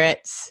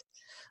cigarettes.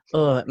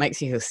 Oh, it makes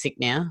me feel sick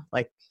now,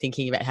 like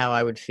thinking about how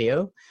I would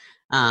feel.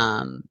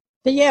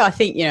 But yeah, I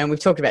think, you know, we've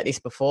talked about this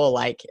before,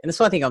 like, and that's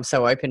why I think I'm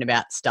so open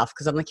about stuff,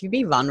 because I'm like, if you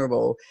be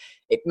vulnerable,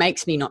 it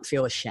makes me not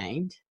feel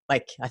ashamed.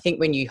 Like, I think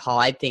when you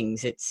hide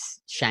things,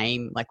 it's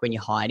shame. Like when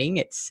you're hiding,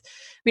 I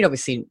mean,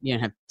 obviously you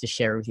don't have to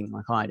share everything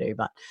like I do,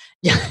 but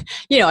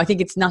you know, I think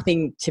it's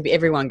nothing to be,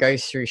 everyone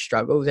goes through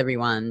struggles.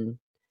 Everyone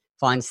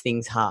finds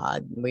things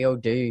hard. We all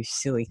do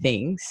silly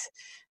things.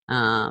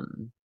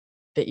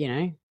 But you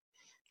know,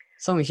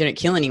 as long as you don't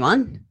kill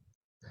anyone.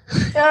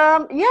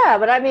 Yeah,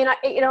 but I mean,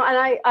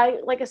 I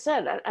like I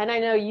said, and I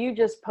know you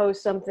just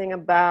post something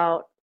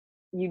about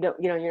you're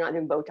not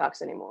doing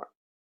Botox anymore.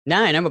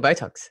 No more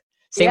Botox.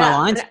 See my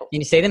lines? Can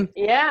you see them?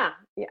 Yeah.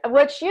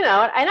 Which, you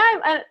know,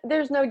 and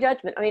there's no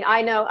judgment. I mean,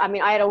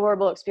 I had a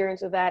horrible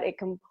experience with that. It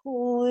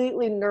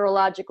completely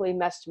neurologically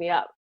messed me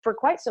up for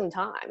quite some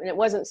time. And it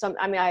wasn't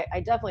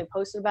I definitely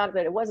posted about it,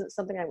 but it wasn't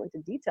something I went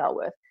to detail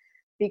with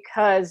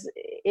because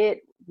it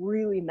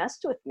really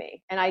messed with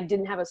me and I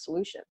didn't have a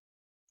solution.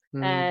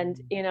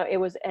 And, you know, it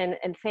was, and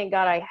thank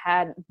God I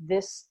had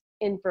this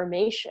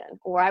information,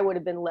 or I would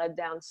have been led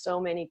down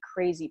so many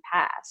crazy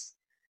paths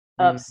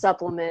of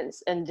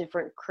supplements and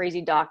different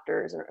crazy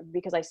doctors,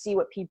 because I see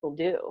what people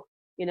do,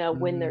 you know,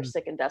 when they're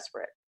sick and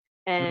desperate.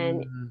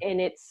 And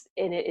it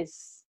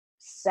is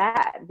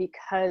sad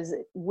because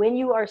when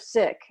you are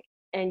sick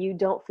and you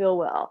don't feel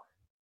well,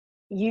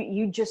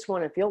 you just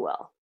want to feel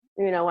well,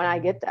 you know, and I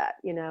get that,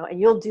 you know,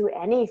 and you'll do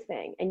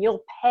anything and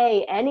you'll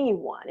pay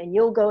anyone and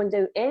you'll go and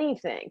do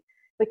anything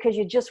because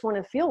you just want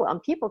to feel well.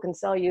 And people can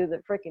sell you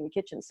the freaking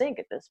kitchen sink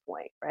at this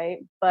point. Right.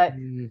 But,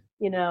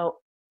 you know,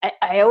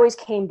 I always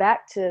came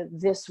back to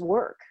this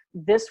work.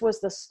 This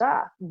was the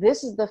stuff.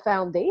 This is the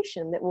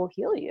foundation that will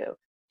heal you.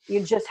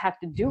 You just have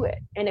to do it,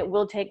 and it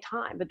will take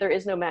time, but there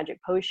is no magic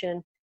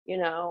potion,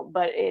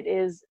 but it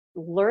is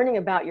learning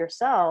about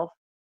yourself.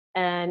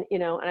 And,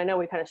 and I know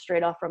we kind of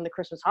strayed off from the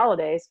Christmas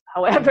holidays.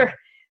 However,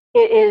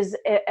 it is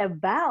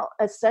about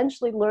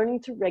essentially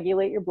learning to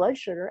regulate your blood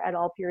sugar at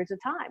all periods of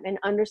time and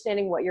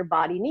understanding what your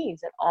body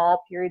needs at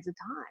all periods of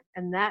time.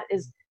 And that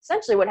is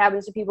essentially what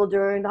happens to people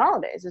during the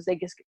holidays, is they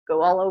just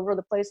go all over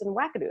the place and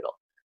wackadoodle.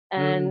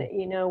 And,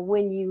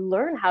 when you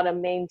learn how to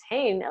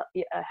maintain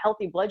a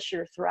healthy blood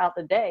sugar throughout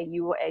the day,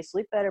 you will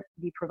sleep better,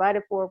 be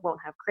provided for, won't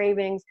have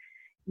cravings.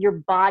 Your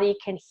body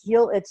can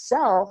heal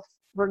itself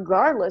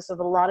regardless of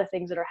a lot of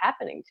things that are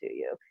happening to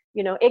you.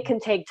 It can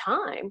take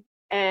time.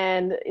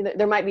 And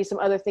there might be some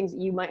other things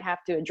that you might have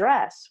to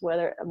address,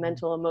 whether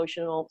mental,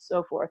 emotional,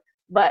 so forth.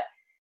 But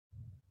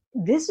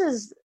this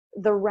is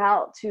the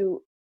route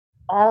to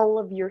all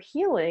of your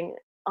healing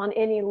on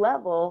any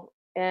level.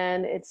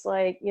 And it's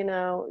like,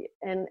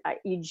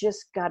 you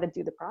just got to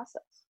do the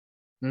process.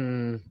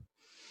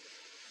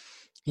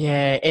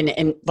 Yeah.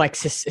 And like,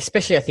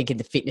 especially I think in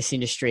the fitness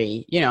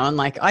industry, and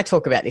like, I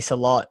talk about this a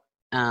lot.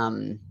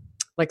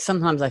 Like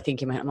sometimes I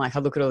think I'm like, I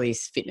look at all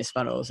these fitness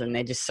models and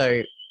they're just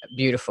so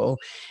beautiful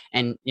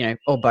and,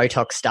 all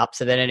Botoxed up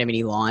so they don't have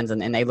any lines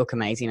and they look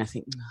amazing. I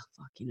think, oh,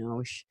 fuck, I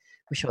wish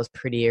I was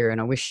prettier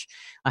and I wish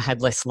I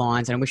had less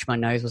lines and I wish my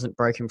nose wasn't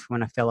broken from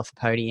when I fell off a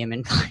podium.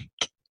 And like,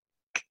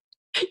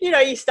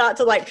 you start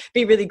to like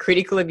be really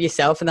critical of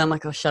yourself and I'm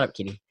like, oh, shut up,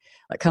 kitty.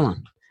 Like, come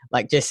on.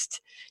 Like just,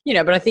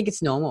 but I think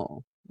it's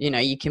normal.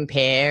 You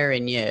compare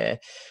and you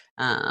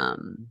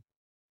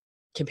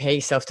compare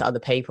yourself to other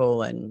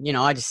people and,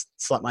 I just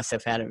slap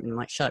myself out of it and I'm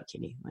like, shut up,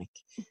 kitty. Like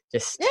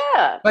just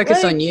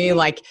focus on you,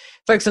 like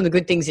focus on the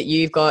good things that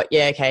you've got.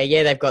 Yeah. Okay.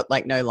 Yeah. They've got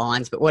like no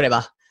lines, but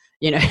whatever,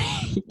 you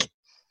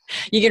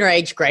can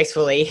age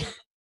gracefully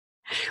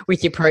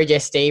with your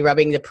Progest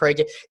rubbing the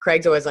Progest.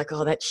 Craig's always like,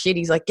 oh, that shit.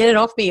 He's like, get it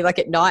off me like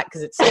at night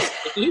because it's so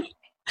sticky.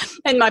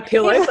 And my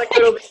pillow's like a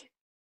little bit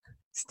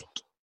sticky.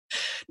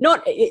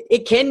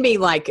 It can be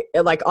like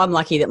I'm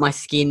lucky that my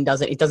skin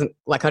doesn't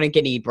like I don't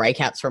get any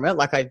breakouts from it.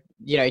 Like I,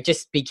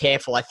 just be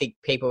careful. I think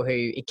people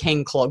it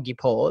can clog your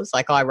pores.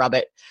 Like I rub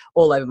it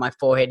all over my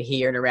forehead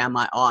here and around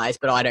my eyes,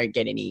 but I don't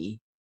get any,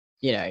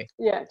 Yeah.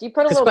 Do you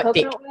put a little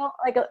coconut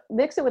oil?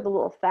 Mix it with a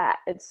little fat.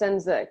 It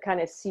sends that kind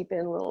of seep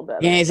in a little bit.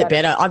 Yeah, is it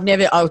better?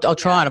 I'll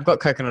try it. I've got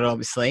coconut,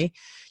 obviously.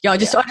 Yeah, I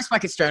just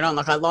whack it straight on.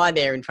 Like I lie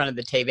there in front of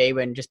the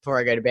TV just before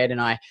I go to bed and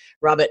I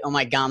rub it on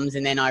my gums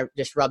and then I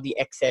just rub the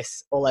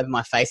excess all over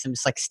my face. I'm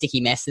just like a sticky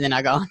mess. And then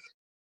I go,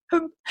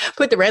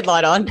 put the red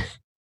light on.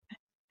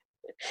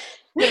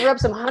 You rub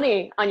some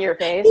honey on your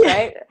face,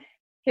 right?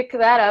 Kick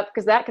that up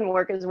because that can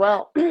work as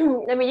well.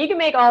 I mean, you can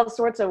make all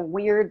sorts of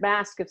weird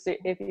masks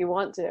if you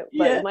want to,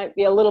 but it might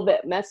be a little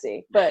bit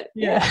messy. But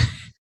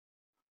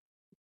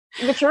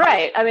but you're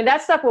right. I mean,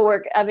 that stuff will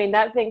work. I mean,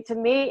 that thing to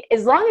me,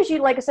 as long as you,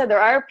 like I said, there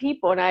are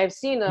people, and I've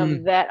seen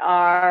them that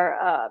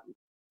are,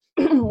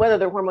 whether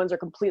their hormones are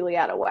completely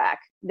out of whack,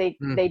 they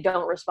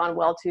don't respond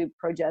well to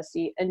Progest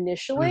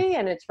initially,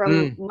 and it's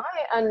from my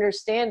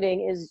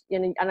understanding is,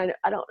 and I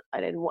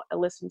didn't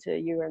listen to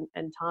you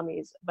and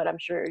Tommy's, but I'm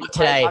sure you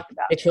today talked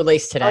about it's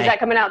released today. Oh, is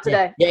that coming out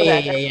today?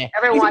 Yeah.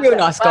 Everyone, he's a real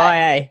nice guy,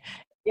 eh?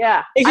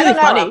 Yeah, he's really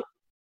funny.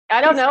 I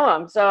don't know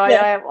him, so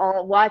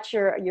I'll watch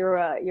your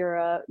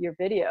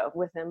video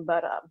with him.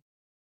 But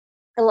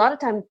a lot of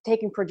times,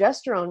 taking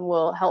progesterone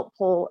will help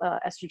pull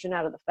estrogen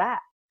out of the fat.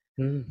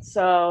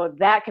 So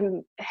that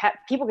can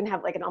people can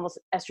have like an almost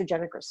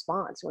estrogenic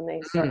response when they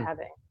start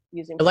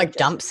using. It like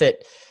dumps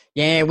it.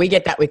 Yeah, we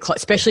get that with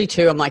especially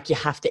too. I'm like, you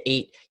have to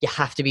eat. You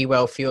have to be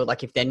well fueled.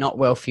 Like if they're not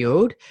well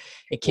fueled,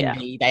 it can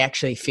be. They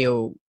actually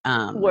feel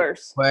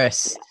worse.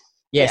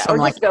 Yeah, so or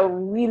I'm just like, go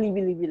really,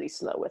 really, really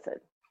slow with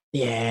it.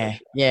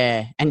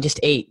 Yeah, and just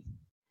eat.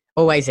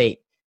 Always eat.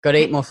 Got to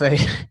eat more food.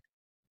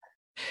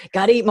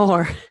 Got to eat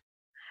more.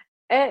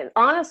 It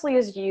honestly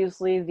is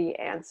usually the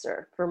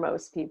answer for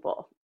most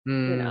people,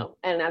 and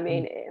I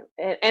mean,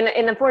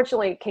 and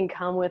unfortunately it can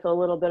come with a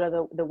little bit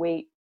of the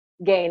weight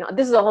gain.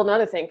 This is a whole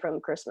nother thing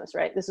from Christmas,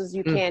 right? This is,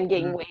 you can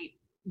gain weight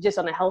just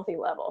on a healthy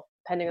level,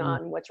 depending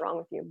on what's wrong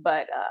with you.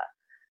 But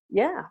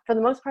for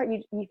the most part,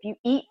 if you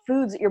eat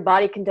foods that your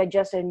body can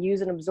digest and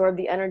use and absorb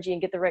the energy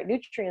and get the right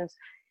nutrients,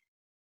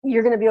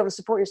 you're going to be able to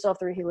support yourself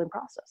through a healing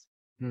process.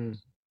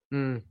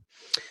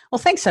 Well,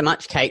 thanks so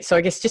much, Kate. So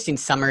I guess just in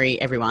summary,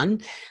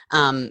 everyone,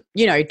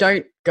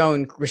 don't go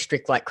and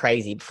restrict like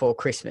crazy before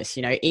Christmas.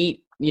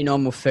 Eat your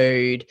normal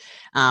food.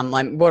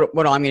 Like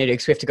what I'm going to do,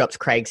 because we have to go up to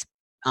Craig's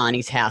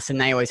auntie's house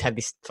and they always have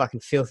this fucking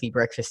filthy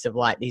breakfast of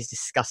like these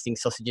disgusting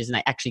sausages and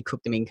they actually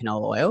cook them in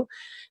canola oil.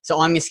 So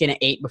I'm just going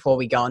to eat before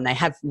we go, and they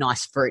have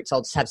nice fruits.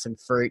 I'll just have some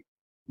fruit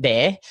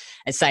there,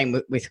 and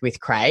same with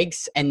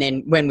Craig's. And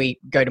then when we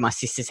go to my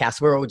sister's house,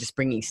 we're all just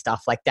bringing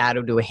stuff. Like Dad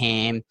will do a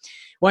ham,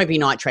 won't be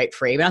nitrate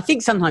free, but I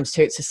think sometimes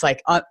too it's just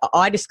like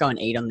I just go and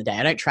eat on the day.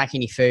 I don't track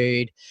any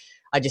food.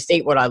 I just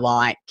eat what I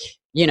like,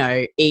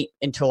 eat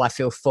until I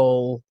feel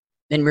full,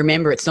 then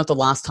remember, it's not the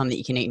last time that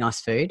you can eat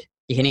nice food.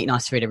 You can eat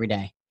nice food every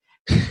day.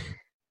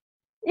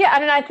 Yeah, I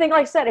mean, I think,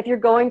 like I said, if you're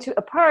going to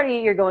a party,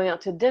 you're going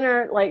out to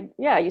dinner, like,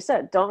 yeah, you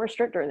said, don't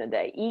restrict during the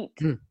day. Eat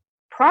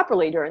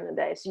properly during the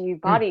day so your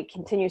body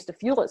continues to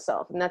fuel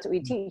itself. And that's what we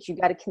teach. You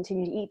got to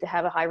continue to eat to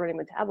have a high running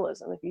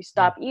metabolism. If you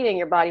stop eating,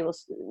 your body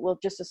will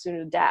just as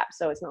soon adapt.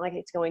 So it's not like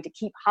it's going to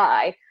keep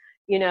high,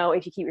 you know,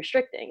 if you keep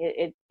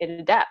restricting. It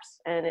adapts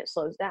and it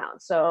slows down.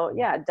 So,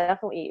 yeah,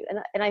 definitely.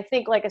 And I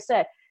think, like I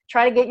said,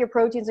 try to get your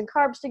proteins and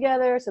carbs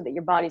together so that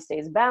your body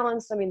stays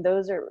balanced. I mean,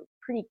 those are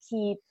pretty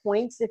key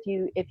points if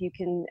you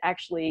can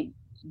actually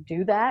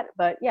do that.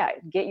 But yeah,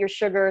 get your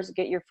sugars,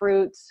 get your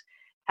fruits,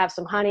 have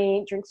some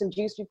honey, drink some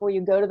juice before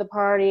you go to the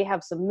party,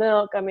 have some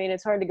milk. I mean,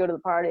 it's hard to go to the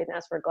party and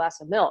ask for a glass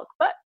of milk,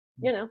 but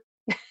you know,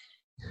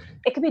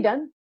 it can be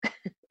done.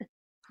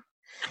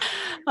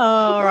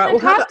 All right.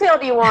 What cocktail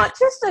do you want?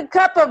 Just a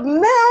cup of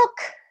milk.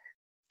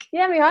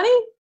 You have any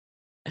honey?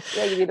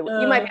 Yeah, you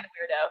might be a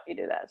weirdo if you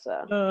do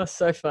that.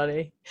 So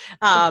funny.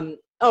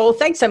 Well,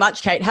 thanks so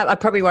much, Kate. I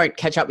probably won't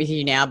catch up with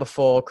you now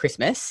before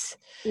Christmas.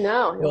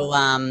 No. Well,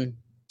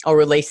 I'll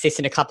release this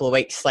in a couple of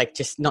weeks, like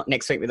just not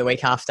next week, but the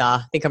week after.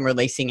 I think I'm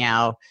releasing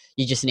our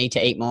You Just Need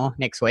to Eat More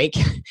next week.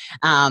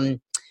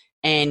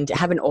 And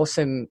have an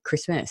awesome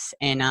Christmas.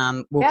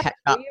 And we'll catch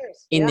up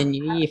in the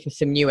new year for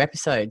some new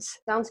episodes.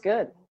 Sounds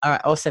good. All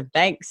right. Awesome.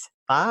 Thanks.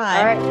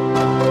 Bye. All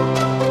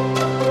right.